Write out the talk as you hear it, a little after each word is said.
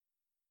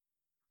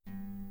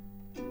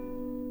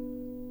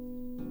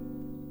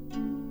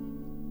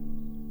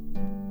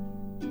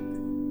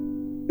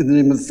In the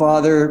name of the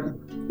Father,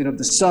 and of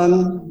the Son,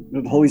 and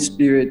of the Holy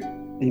Spirit,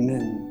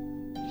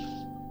 amen.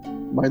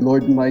 My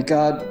Lord and my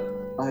God,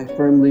 I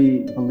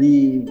firmly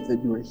believe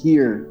that you are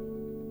here,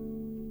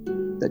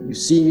 that you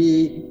see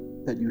me,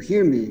 that you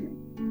hear me.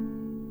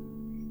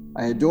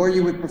 I adore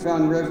you with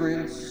profound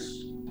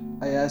reverence.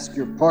 I ask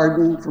your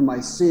pardon for my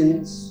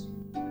sins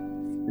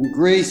and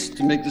grace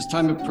to make this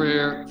time of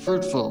prayer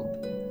fruitful.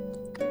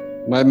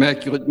 My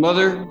Immaculate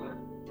Mother,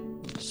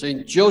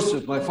 Saint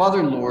Joseph, my Father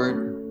and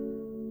Lord,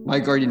 my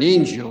guardian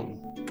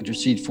angel,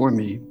 intercede for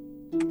me.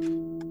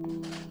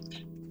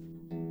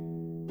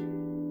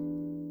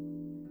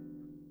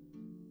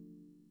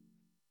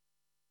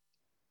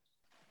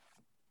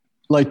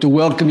 I'd like to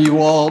welcome you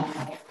all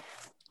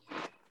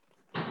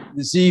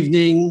this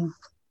evening,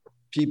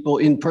 people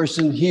in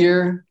person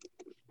here,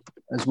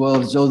 as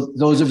well as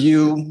those of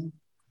you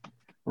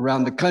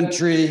around the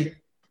country,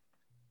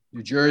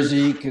 New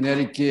Jersey,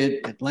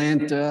 Connecticut,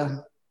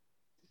 Atlanta,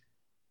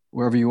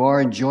 wherever you are,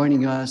 and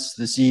joining us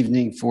this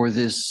evening for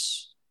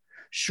this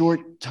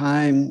short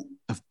time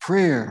of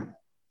prayer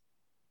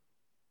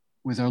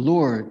with our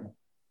Lord.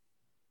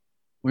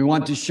 We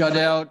want to shut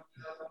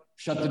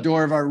the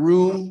door of our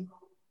room,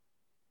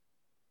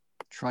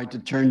 try to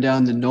turn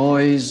down the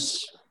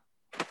noise,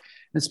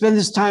 and spend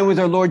this time with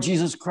our Lord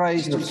Jesus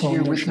Christ, who's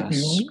here with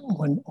us.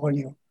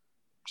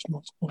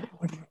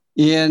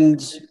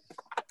 And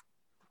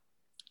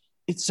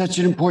it's such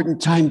an important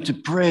time to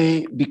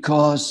pray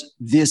because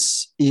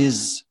this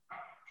is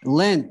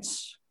Lent,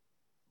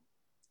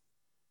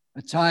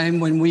 a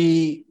time when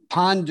we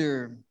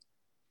ponder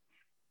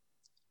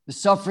the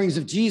sufferings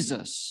of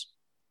Jesus,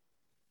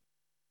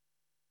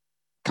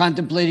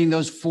 contemplating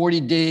those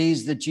 40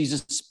 days that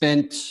Jesus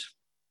spent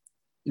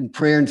in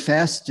prayer and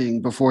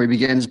fasting before he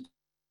began his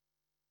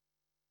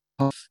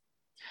life.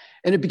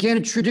 And it began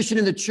a tradition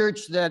in the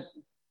church that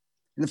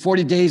in the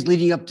 40 days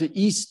leading up to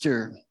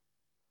Easter,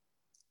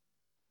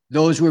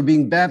 those who were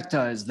being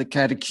baptized, the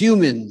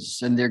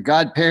catechumens and their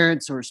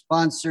godparents or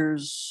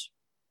sponsors,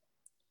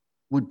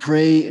 would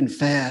pray and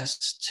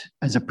fast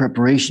as a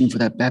preparation for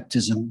that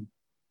baptism.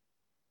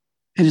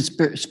 And it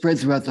spread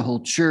throughout the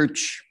whole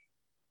church.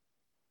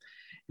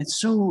 And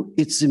so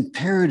it's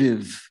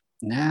imperative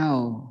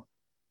now,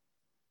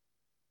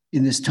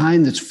 in this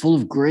time that's full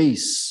of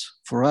grace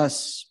for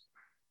us,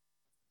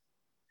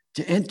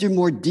 to enter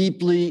more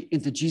deeply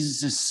into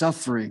Jesus'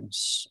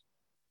 sufferings,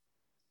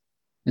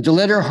 and to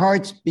let our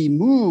hearts be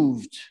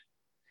moved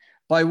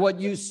by what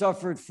you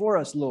suffered for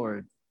us,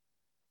 Lord.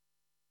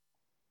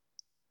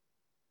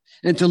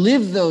 And to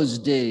live those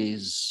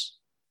days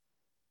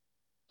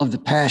of the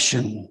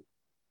Passion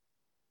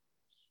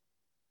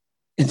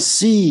and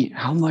see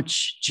how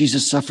much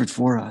Jesus suffered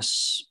for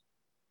us.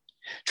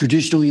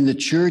 Traditionally in the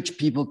church,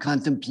 people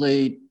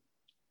contemplate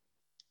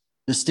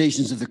the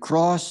Stations of the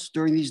Cross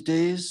during these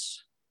days.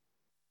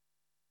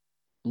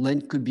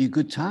 Lent could be a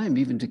good time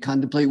even to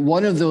contemplate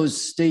one of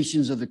those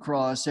stations of the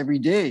cross every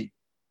day,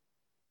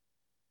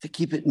 to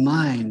keep it in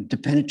mind, to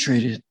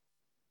penetrate it.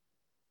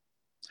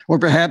 Or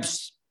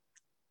perhaps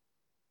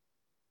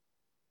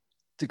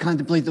to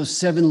contemplate those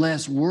 7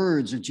 last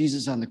words of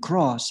Jesus on the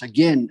cross.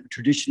 Again, a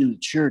tradition in the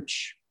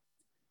church.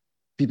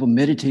 People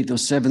meditate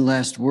those 7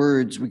 last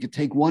words. We could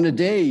take one a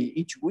day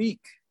each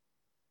week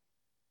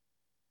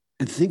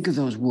and think of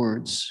those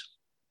words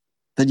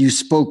that you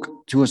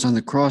spoke to us on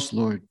the cross,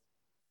 Lord.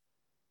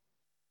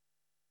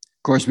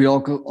 Of course, we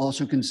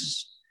also can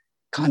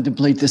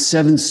contemplate the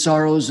 7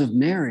 sorrows of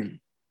Mary.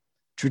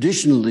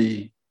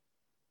 Traditionally,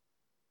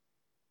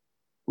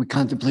 we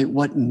contemplate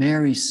what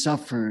Mary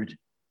suffered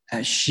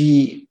as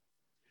she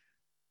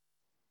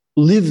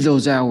lived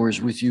those hours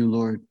with you,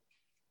 Lord.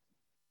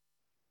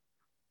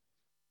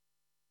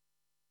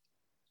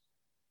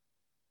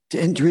 To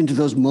enter into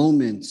those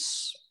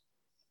moments,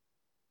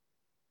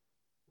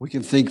 we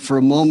can think for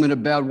a moment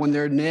about when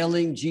they're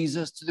nailing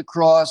Jesus to the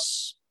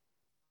cross,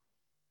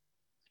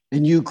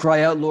 and you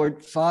cry out,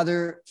 Lord,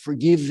 Father,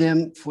 forgive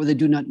them, for they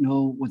do not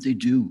know what they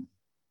do.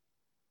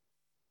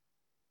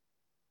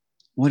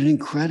 What an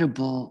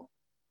incredible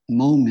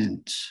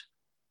moment.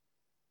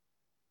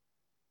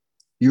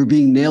 You're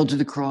being nailed to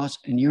the cross,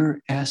 and you're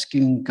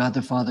asking God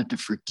the Father to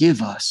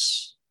forgive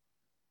us,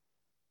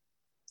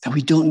 that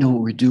we don't know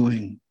what we're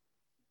doing.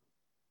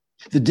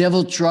 The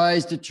devil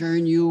tries to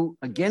turn you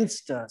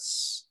against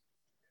us,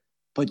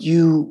 but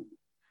you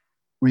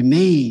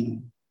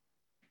remain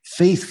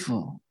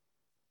faithful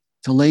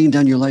to laying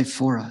down your life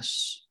for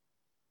us.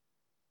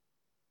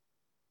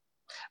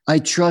 I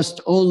trust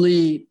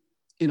only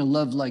in a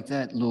love like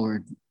that,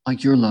 Lord,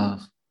 like your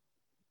love.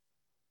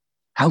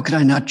 How could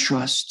I not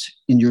trust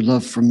in your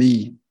love for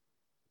me?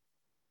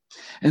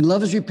 And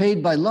love is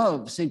repaid by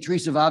love, St.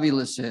 Teresa of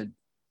Avila said.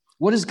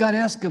 What does God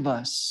ask of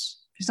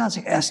us? He's not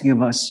asking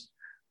of us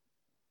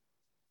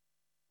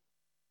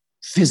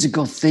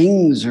physical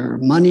things or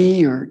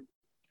money, or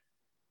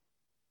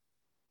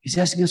he's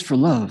asking us for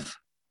love.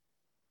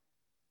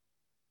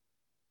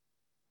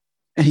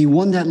 And he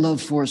won that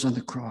love for us on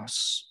the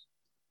cross.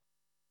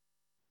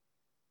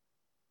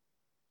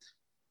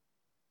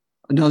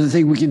 Another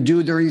thing we can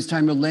do during this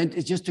time of Lent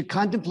is just to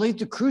contemplate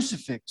the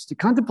crucifix, to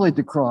contemplate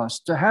the cross,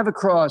 to have a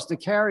cross, to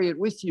carry it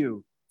with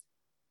you,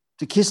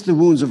 to kiss the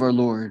wounds of our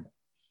Lord.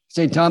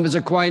 St. Thomas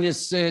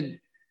Aquinas said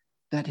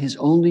that his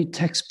only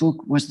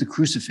textbook was the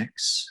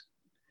crucifix.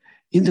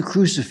 In the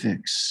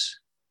crucifix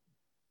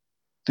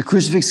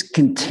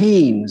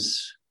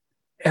contains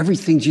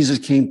everything Jesus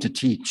came to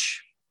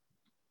teach.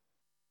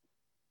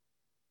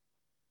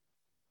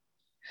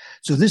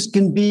 So this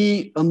can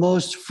be a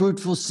most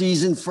fruitful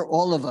season for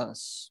all of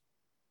us.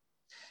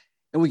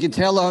 And we can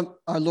tell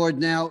our Lord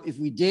now, if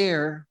we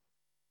dare,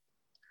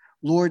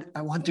 Lord,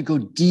 I want to go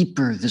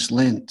deeper this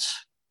Lent.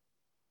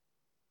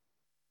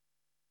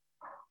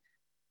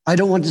 I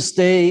don't want to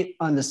stay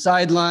on the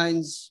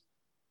sidelines.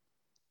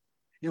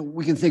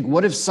 We can think,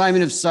 what if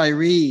Simon of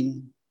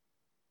Cyrene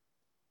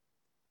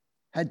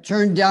had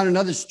turned down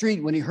another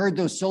street when he heard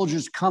those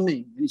soldiers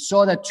coming and he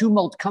saw that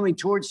tumult coming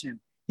towards him?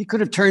 He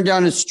could have turned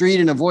down a street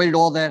and avoided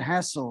all that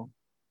hassle.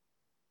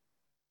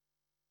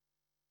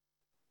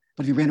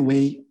 But he ran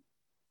away.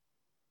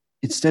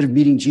 Instead of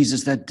meeting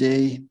Jesus that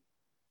day,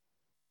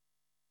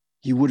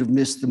 he would have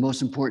missed the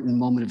most important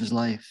moment of his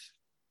life.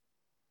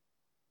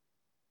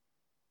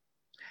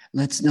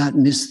 Let's not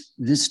miss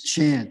this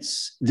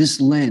chance,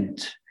 this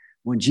Lent,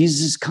 when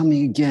Jesus is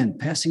coming again,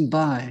 passing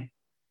by,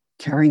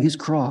 carrying his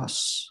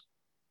cross.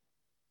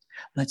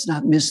 Let's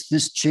not miss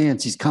this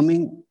chance. He's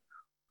coming,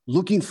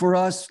 looking for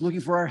us,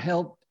 looking for our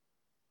help,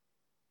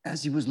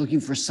 as he was looking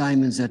for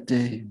Simon's that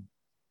day.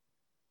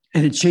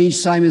 And it changed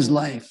Simon's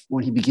life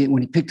when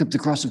he picked up the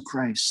cross of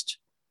Christ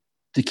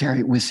to carry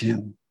it with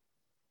him.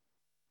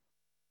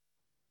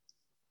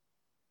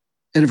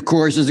 And of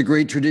course, there's a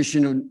great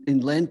tradition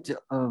in Lent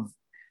of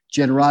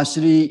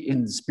generosity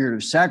in the spirit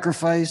of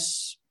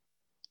sacrifice,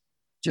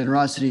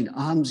 generosity in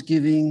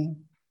almsgiving,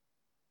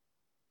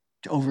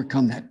 to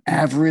overcome that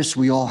avarice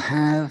we all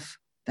have,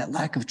 that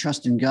lack of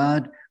trust in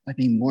God, by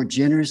being more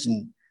generous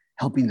and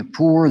helping the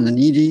poor and the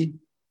needy.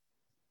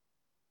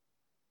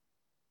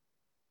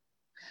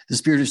 The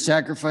spirit of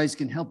sacrifice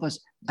can help us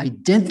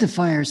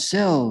identify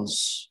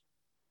ourselves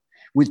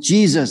with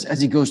Jesus as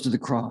he goes to the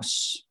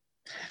cross,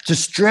 to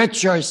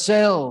stretch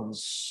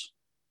ourselves.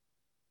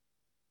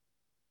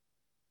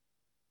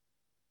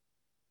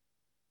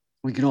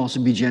 We can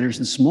also be generous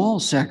in small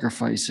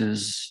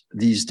sacrifices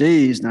these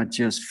days, not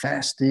just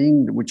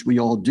fasting, which we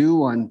all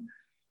do on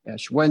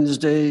Ash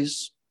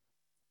Wednesdays,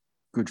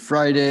 Good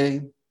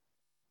Friday,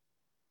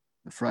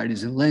 the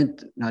Fridays in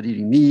Lent, not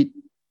eating meat.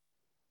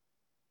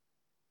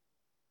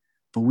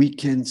 But we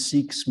can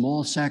seek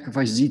small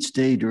sacrifices each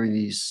day during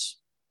these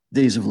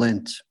days of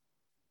Lent.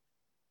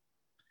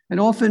 And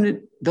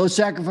often those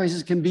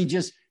sacrifices can be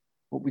just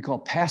what we call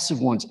passive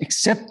ones,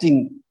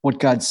 accepting what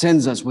God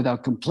sends us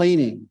without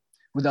complaining,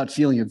 without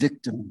feeling a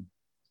victim.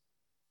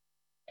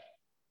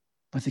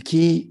 But the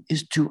key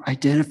is to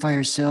identify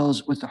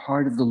ourselves with the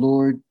heart of the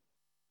Lord.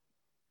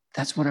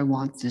 That's what I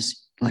want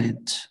this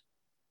Lent.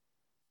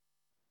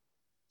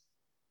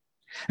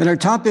 And our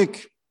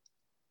topic,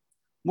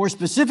 more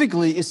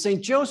specifically, is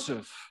St.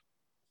 Joseph.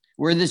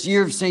 We're in this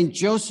year of St.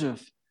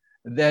 Joseph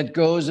that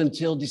goes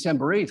until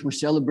December 8th. We're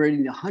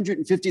celebrating the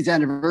 150th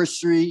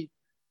anniversary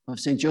of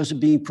St.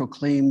 Joseph being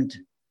proclaimed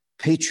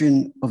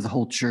patron of the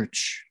whole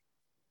church,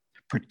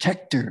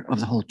 protector of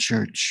the whole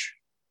church.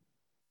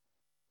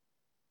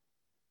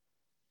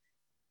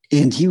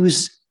 And he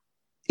is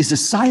a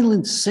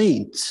silent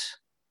saint.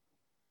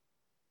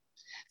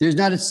 There's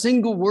not a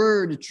single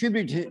word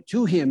attributed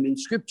to him in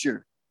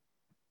Scripture.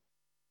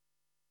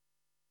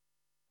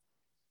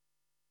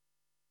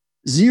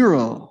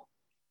 Zero.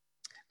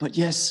 But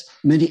yes,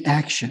 many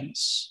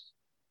actions.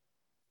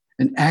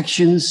 And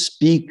actions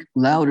speak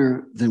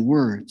louder than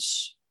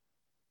words.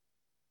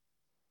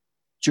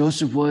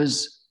 Joseph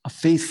was a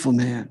faithful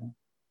man.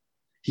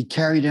 He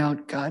carried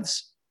out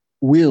God's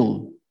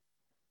will.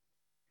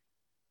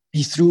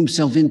 He threw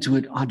himself into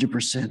it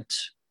 100%.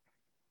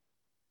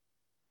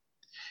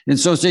 And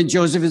so St.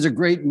 Joseph is a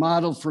great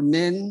model for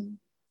men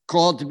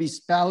called to be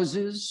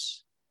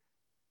spouses,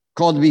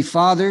 called to be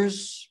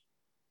fathers,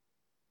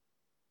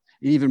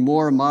 and even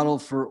more a model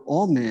for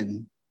all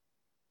men,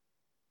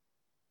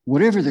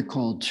 whatever they're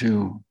called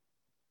to.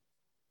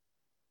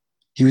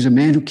 He was a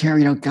man who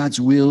carried out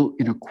God's will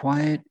in a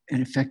quiet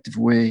and effective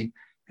way,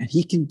 and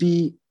he can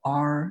be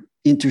our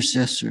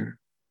intercessor.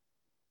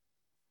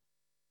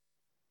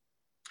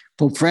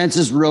 Pope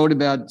Francis wrote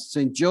about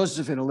St.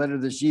 Joseph in a letter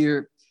this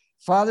year.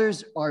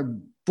 Fathers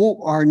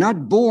are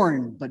not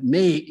born, but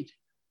made.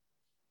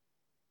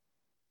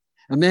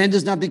 A man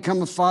does not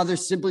become a father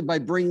simply by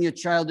bringing a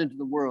child into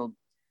the world,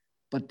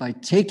 but by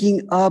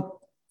taking up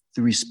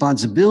the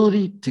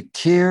responsibility to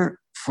care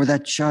for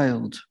that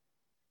child.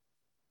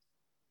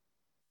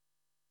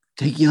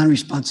 Taking on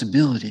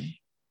responsibility.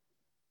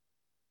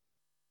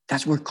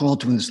 That's what we're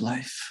called to in this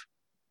life.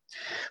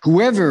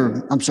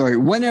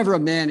 Whenever a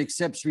man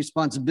accepts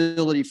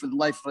responsibility for the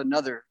life of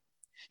another,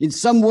 in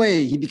some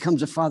way, he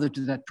becomes a father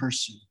to that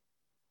person.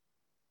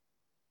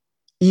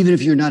 Even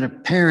if you're not a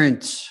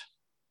parent,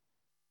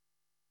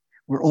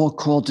 We're all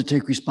called to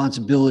take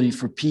responsibility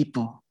for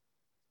people.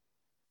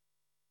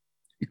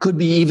 It could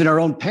be even our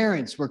own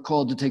parents we're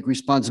called to take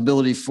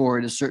responsibility for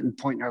at a certain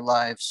point in our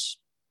lives,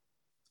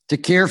 to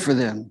care for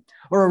them,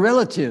 or a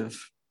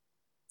relative,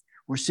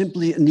 or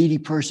simply a needy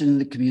person in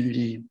the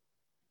community.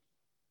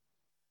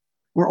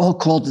 We're all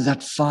called to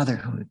that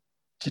fatherhood,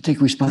 to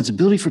take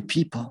responsibility for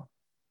people.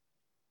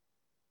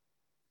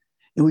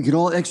 And we can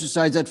all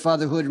exercise that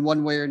fatherhood in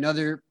one way or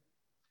another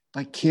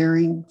by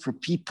caring for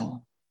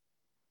people.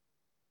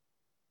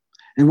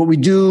 And what we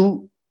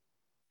do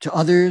to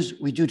others,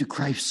 we do to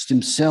Christ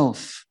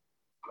himself.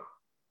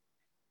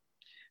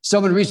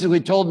 Someone recently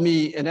told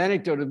me an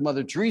anecdote of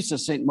Mother Teresa,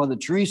 Saint Mother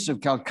Teresa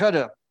of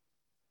Calcutta,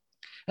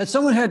 that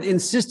someone had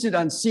insisted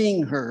on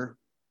seeing her,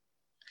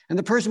 and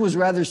the person was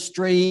rather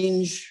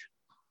strange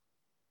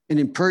and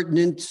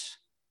impertinent.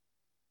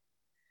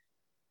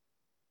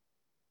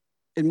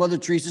 And Mother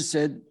Teresa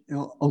said,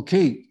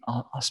 okay,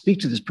 I'll speak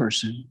to this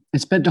person,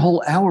 and spent a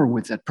whole hour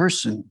with that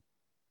person.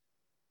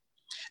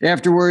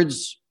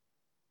 Afterwards,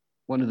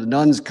 one of the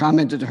nuns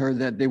commented to her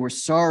that they were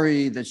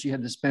sorry that she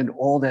had to spend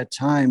all that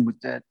time with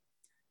that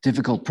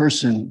difficult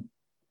person.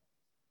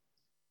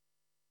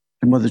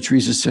 And Mother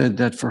Teresa said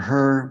that for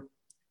her,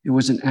 it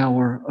was an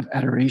hour of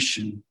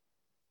adoration.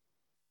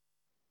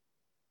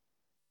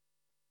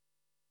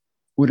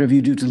 Whatever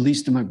you do to the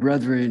least of my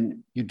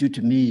brethren, you do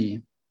to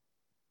me.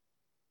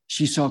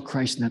 She saw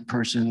Christ in that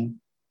person.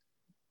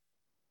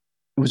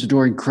 It was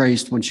adoring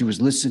Christ when she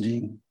was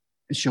listening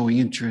and showing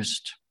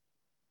interest.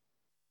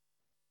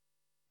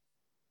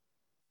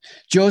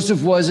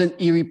 Joseph was an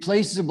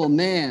irreplaceable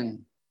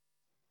man.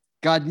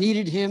 God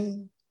needed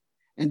him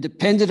and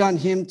depended on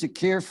him to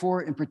care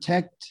for and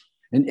protect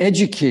and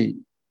educate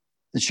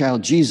the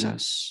child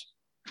Jesus.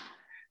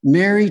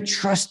 Mary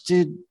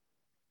trusted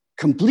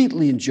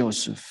completely in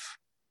Joseph.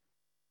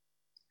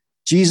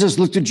 Jesus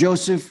looked at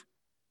Joseph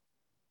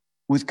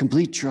with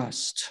complete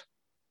trust.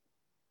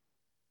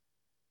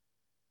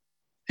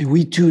 And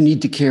we too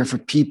need to care for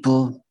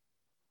people.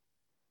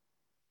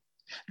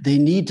 They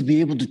need to be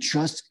able to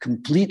trust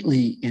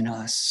completely in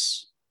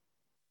us.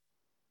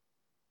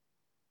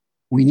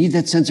 We need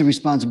that sense of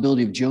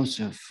responsibility of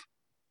Joseph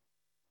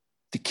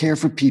to care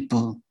for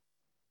people.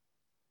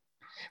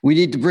 We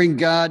need to bring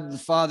God the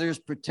Father's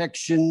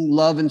protection,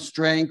 love, and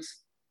strength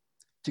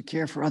to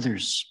care for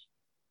others.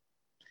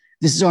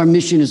 This is our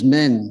mission as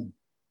men.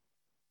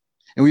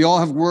 And we all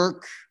have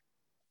work,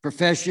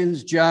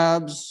 professions,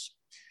 jobs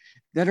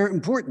that are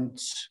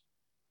important.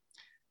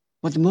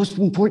 But the most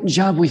important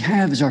job we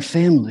have is our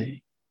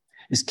family,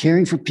 is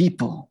caring for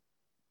people.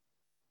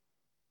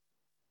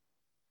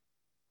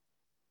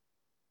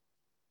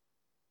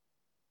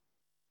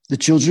 The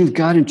children of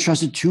God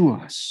entrusted to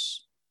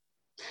us.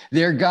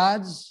 They're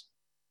God's,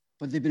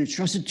 but they've been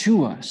entrusted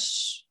to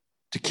us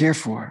to care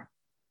for,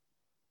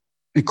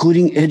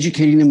 including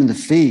educating them in the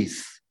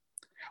faith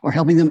or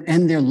helping them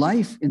end their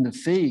life in the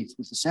faith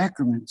with the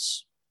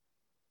sacraments.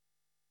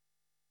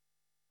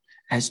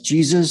 As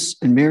Jesus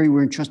and Mary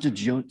were entrusted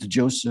to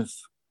Joseph.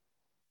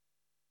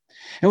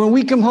 And when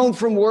we come home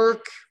from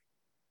work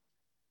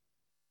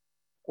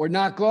or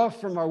knock off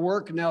from our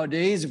work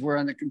nowadays, if we're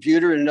on the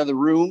computer in another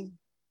room,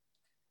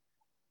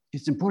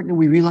 it's important that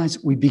we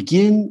realize we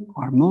begin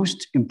our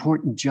most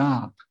important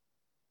job.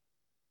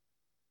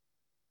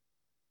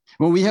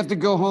 When we have to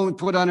go home and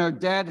put on our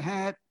dad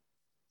hat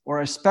or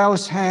our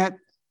spouse hat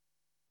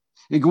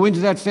and go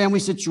into that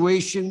family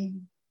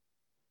situation,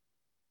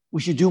 we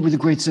should do it with a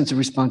great sense of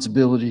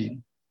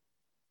responsibility.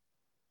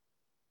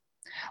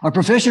 Our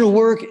professional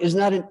work is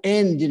not an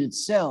end in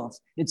itself.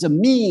 It's a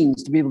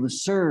means to be able to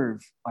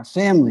serve our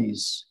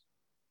families,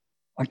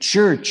 our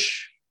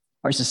church,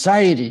 our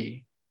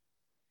society.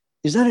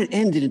 It's not an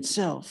end in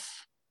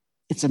itself.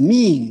 It's a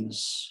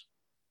means.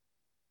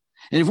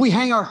 And if we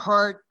hang our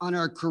heart on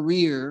our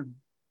career,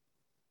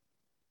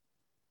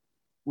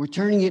 we're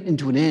turning it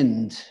into an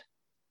end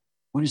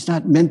when it's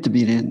not meant to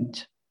be an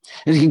end.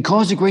 And it can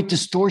cause a great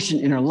distortion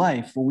in our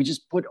life when we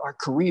just put our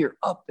career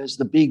up as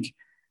the big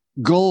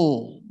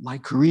goal, my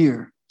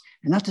career,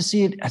 and not to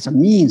see it as a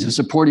means of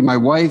supporting my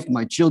wife,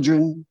 my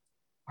children,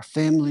 our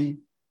family,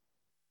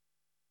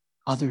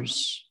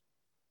 others.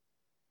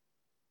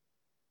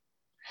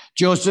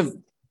 Joseph,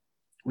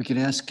 we can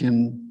ask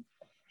him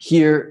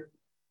here,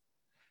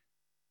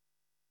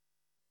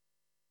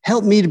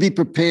 help me to be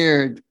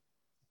prepared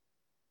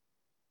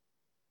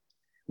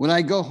when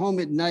I go home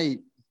at night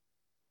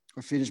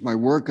or finish my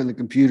work on the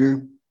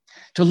computer,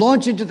 to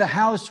launch into the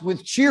house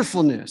with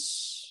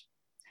cheerfulness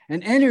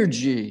and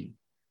energy,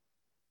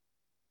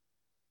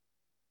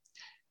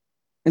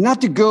 and not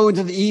to go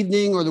into the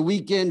evening or the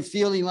weekend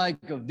feeling like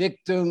a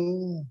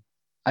victim.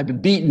 I've been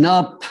beaten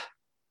up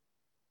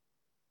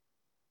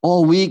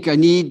all week. I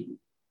need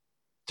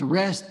to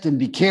rest and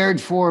be cared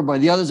for by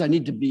the others. I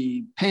need to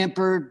be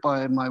pampered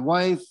by my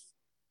wife.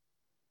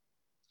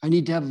 I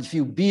need to have a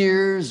few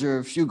beers or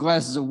a few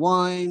glasses of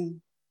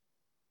wine,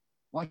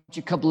 watch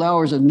a couple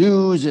hours of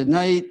news at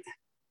night,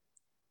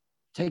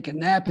 take a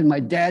nap in my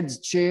dad's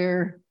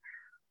chair.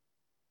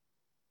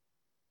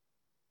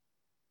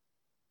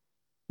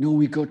 No,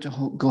 we go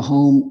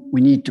home, we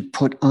need to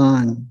put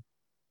on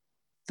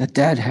that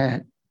dad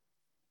hat.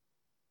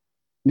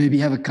 Maybe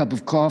have a cup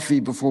of coffee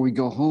before we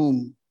go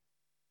home,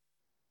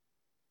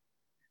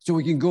 so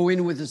we can go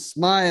in with a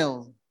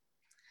smile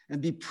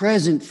and be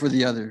present for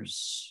the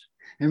others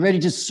and ready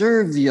to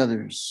serve the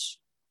others.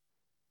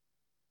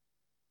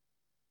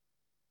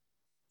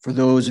 For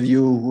those of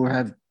you who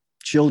have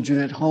children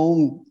at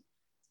home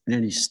in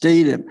any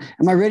state,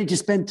 am I ready to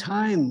spend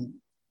time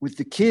with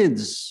the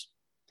kids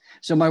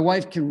so my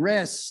wife can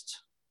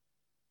rest?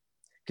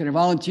 Can I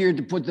volunteer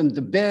to put them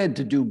to bed,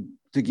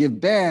 to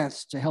give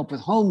baths, to help with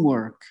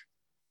homework?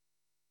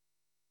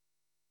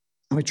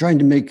 Am I trying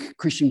to make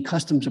Christian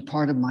customs a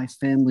part of my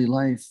family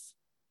life?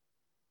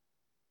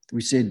 We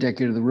say a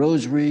decade of the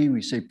rosary,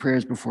 we say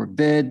prayers before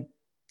bed,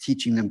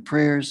 teaching them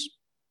prayers.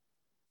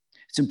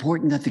 It's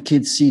important that the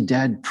kids see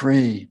dad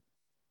pray.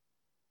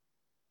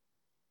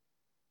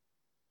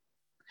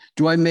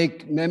 Do I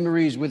make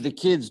memories with the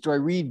kids? Do I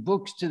read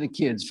books to the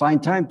kids?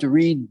 Find time to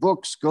read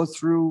books, go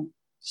through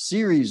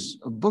series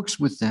of books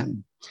with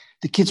them.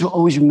 The kids will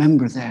always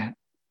remember that.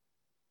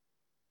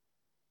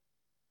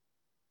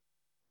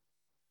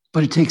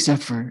 But it takes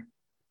effort.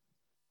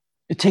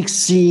 It takes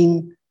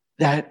seeing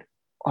that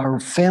our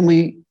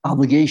family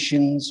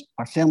obligations,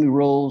 our family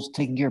roles,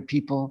 taking care of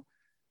people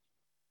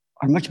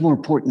are much more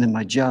important than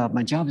my job.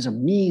 My job is a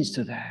means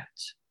to that.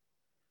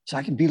 So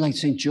I can be like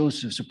St.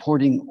 Joseph,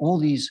 supporting all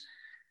these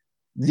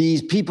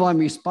people I'm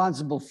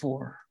responsible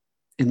for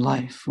in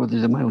life, whether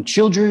they're my own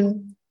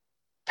children,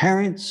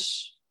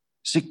 parents,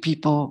 sick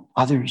people,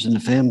 others in the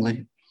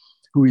family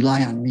who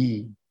rely on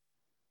me,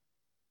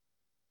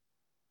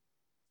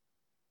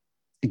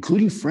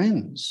 including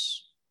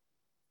friends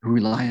who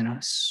rely on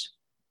us.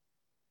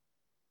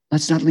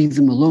 Let's not leave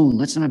them alone.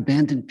 Let's not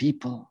abandon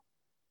people.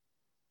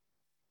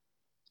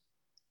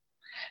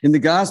 In the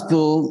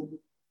Gospel,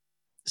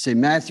 St.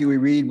 Matthew, we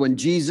read, when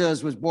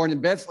Jesus was born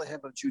in Bethlehem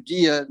of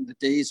Judea in the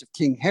days of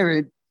King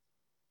Herod,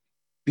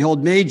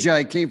 behold,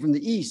 Magi came from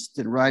the east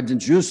and arrived in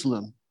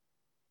Jerusalem,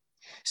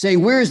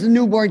 saying, where is the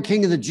newborn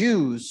King of the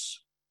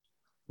Jews?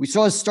 We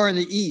saw his star in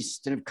the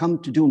east and have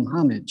come to do him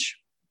homage.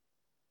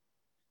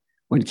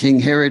 When King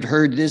Herod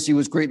heard this, he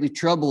was greatly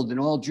troubled, and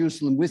all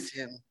Jerusalem with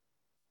him.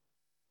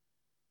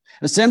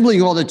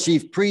 Assembling all the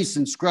chief priests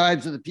and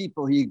scribes of the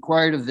people, he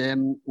inquired of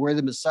them where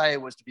the Messiah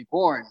was to be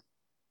born.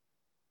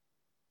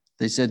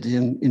 They said to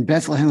him, in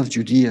Bethlehem of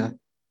Judea.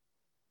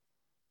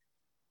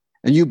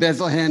 And you,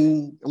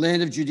 Bethlehem,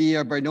 land of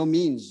Judea, are by no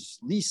means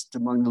least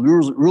among the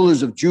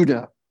rulers of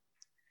Judah,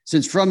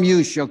 since from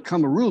you shall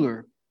come a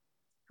ruler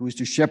who is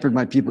to shepherd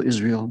my people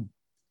Israel.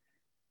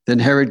 Then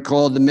Herod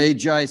called the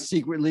Magi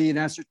secretly and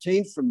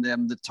ascertained from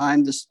them the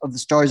time of the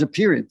star's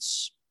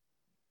appearance.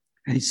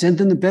 And he sent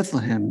them to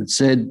Bethlehem and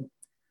said,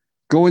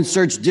 go and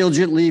search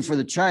diligently for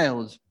the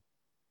child.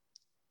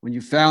 When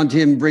you found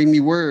him, bring me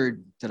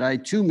word that I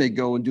too may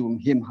go and do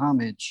him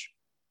homage.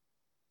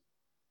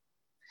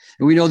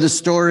 And we know the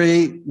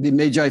story. The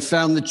Magi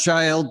found the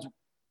child.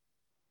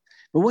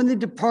 But when they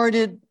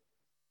departed,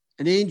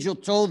 an angel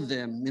told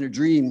them in a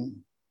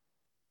dream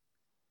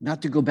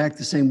not to go back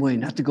the same way,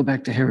 not to go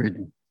back to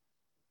Herod.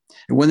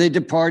 And when they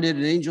departed,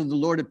 an angel of the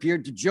Lord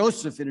appeared to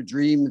Joseph in a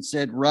dream and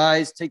said,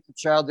 rise, take the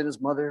child and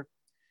his mother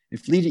and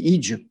flee to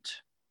Egypt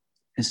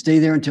and stay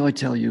there until I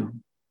tell you.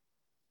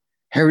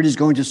 Herod is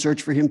going to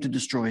search for him to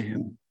destroy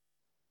him.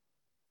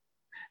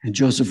 And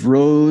Joseph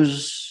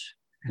rose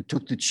and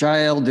took the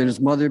child and his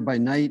mother by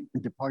night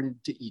and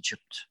departed to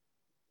Egypt.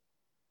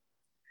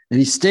 And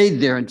he stayed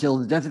there until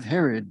the death of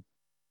Herod,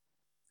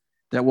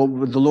 that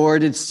what the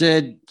Lord had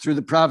said through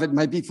the prophet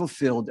might be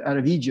fulfilled. Out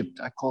of Egypt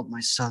I called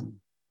my son.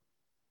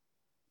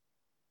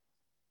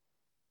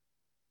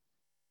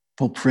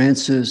 Pope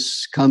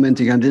Francis,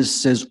 commenting on this,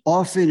 says,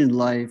 often in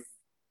life,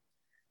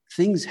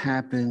 things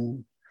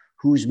happen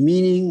whose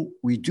meaning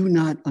we do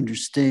not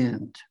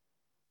understand.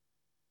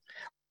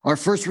 Our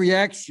first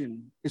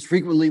reaction is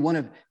frequently one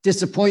of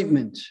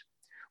disappointment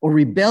or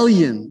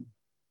rebellion.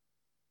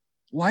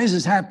 Why is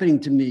this happening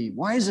to me?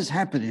 Why is this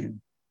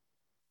happening?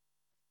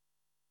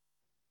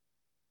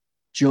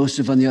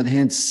 Joseph, on the other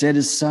hand, set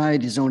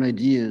aside his own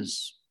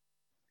ideas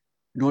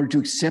in order to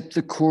accept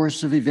the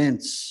course of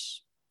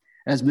events,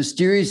 as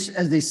mysterious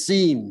as they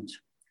seemed,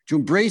 to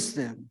embrace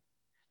them,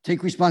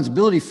 take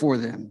responsibility for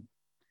them,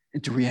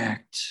 and to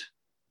react.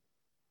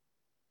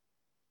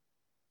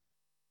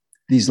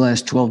 These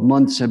last 12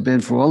 months have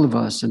been for all of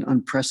us an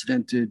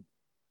unprecedented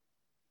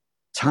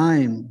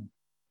time,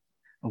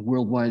 a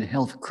worldwide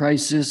health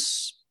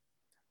crisis,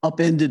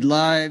 upended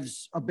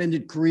lives,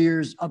 upended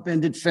careers,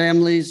 upended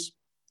families,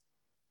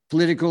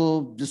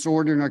 political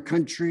disorder in our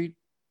country,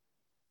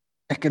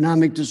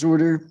 economic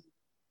disorder,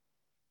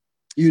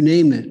 you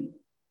name it.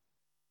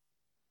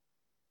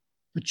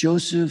 But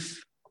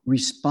Joseph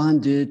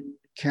responded,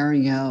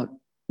 carrying out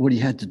what he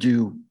had to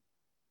do.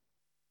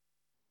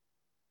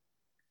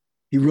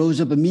 He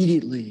rose up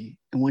immediately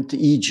and went to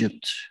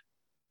Egypt,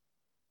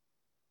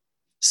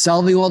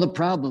 solving all the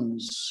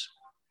problems,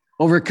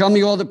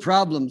 overcoming all the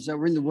problems that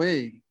were in the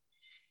way.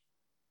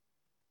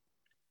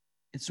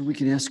 And so we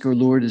can ask our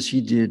Lord as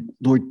he did,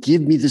 Lord,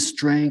 give me the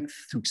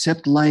strength to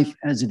accept life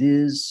as it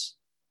is,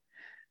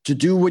 to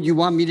do what you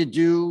want me to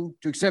do,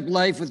 to accept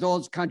life with all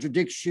its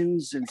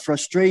contradictions and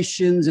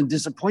frustrations and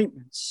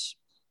disappointments.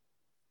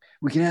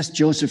 We can ask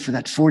Joseph for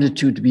that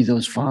fortitude to be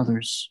those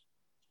fathers,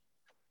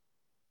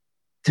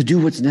 to do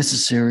what's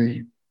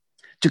necessary,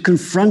 to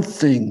confront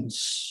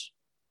things,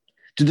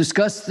 to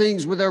discuss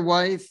things with our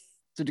wife,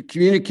 to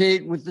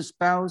communicate with the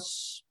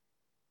spouse,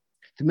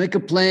 to make a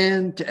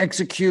plan, to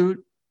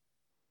execute,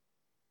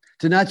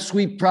 to not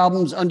sweep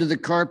problems under the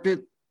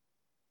carpet,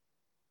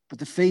 but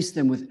to face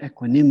them with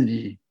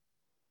equanimity,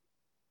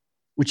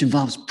 which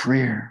involves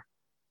prayer.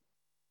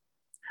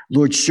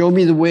 Lord, show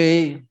me the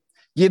way,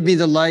 give me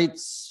the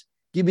lights,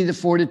 give me the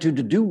fortitude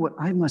to do what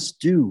I must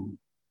do.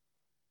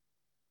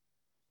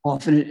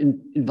 Often it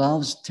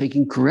involves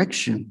taking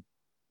correction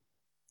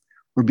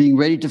or being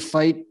ready to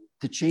fight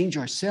to change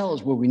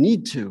ourselves where we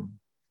need to,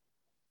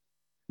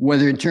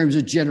 whether in terms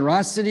of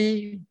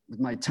generosity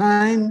with my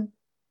time,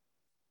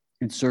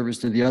 in service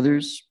to the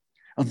others,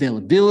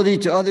 availability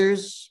to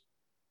others,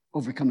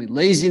 overcoming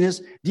laziness,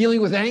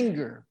 dealing with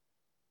anger,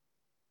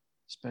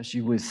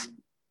 especially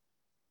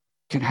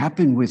can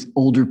happen with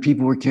older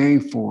people we're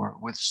caring for,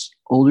 with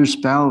older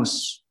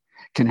spouse,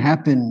 can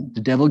happen,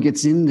 the devil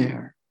gets in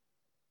there.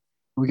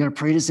 We got to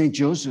pray to St.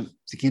 Joseph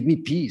to give me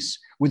peace.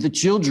 With the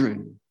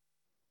children,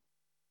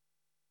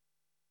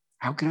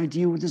 how can I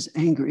deal with this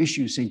anger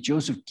issue? St.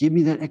 Joseph, give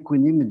me that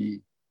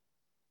equanimity.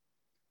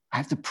 I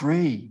have to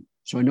pray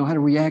so I know how to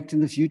react in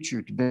the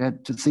future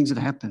to things that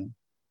happen.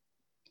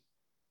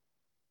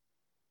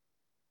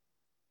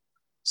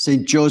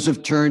 St.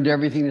 Joseph turned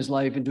everything in his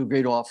life into a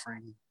great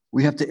offering.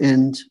 We have to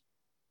end.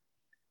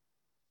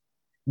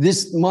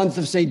 This month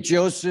of St.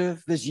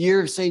 Joseph, this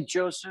year of St.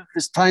 Joseph,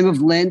 this time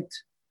of Lent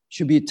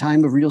should be a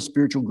time of real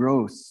spiritual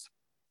growth.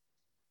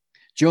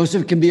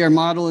 Joseph can be our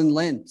model in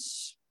Lent,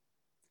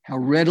 how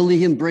readily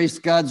he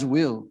embraced God's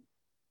will,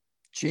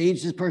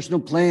 changed his personal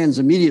plans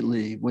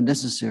immediately when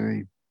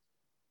necessary,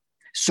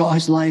 saw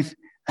his life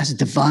as a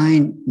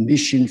divine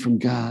mission from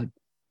God,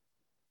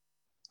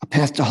 a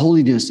path to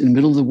holiness in the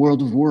middle of the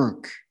world of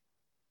work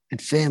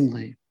and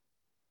family.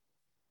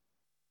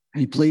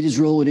 And he played his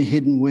role in a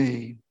hidden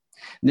way.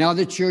 Now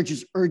the church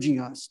is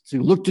urging us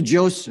to look to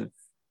Joseph,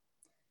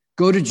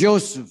 go to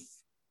Joseph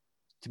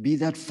to be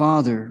that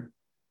father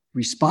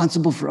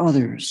responsible for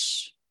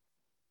others,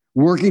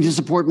 working to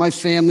support my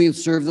family and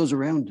serve those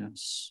around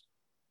us,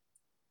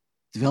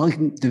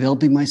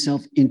 developing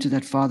myself into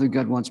that father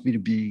God wants me to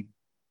be.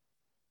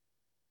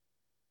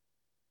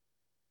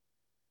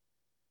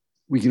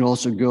 We can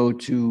also go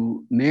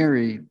to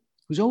Mary,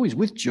 who's always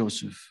with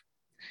Joseph,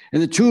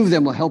 and the two of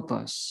them will help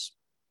us.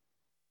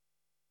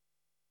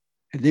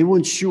 And they will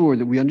ensure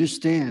that we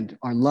understand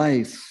our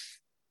life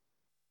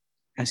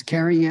as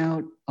carrying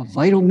out a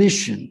vital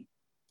mission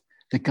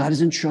that God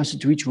has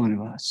entrusted to each one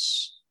of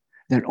us,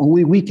 that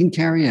only we can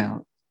carry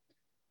out,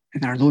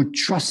 and our Lord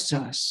trusts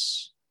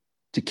us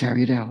to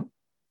carry it out.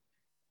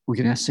 We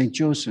can ask St.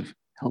 Joseph,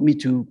 help me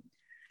to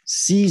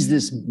seize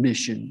this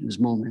mission, this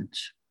moment,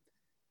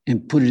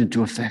 and put it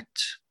into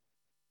effect.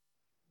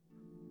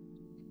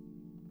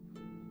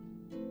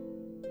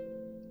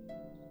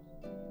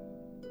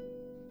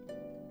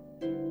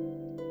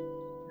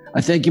 I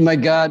thank you, my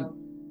God,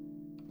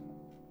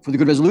 for the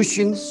good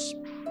resolutions,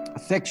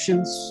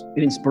 affections,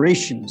 and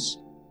inspirations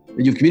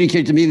that you've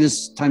communicated to me in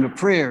this time of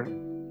prayer.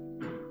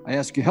 I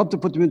ask you help to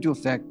put them into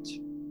effect.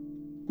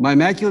 My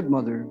Immaculate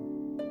Mother,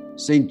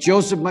 St.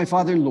 Joseph, my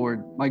Father and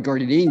Lord, my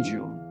guardian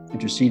angel,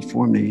 intercede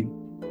for me.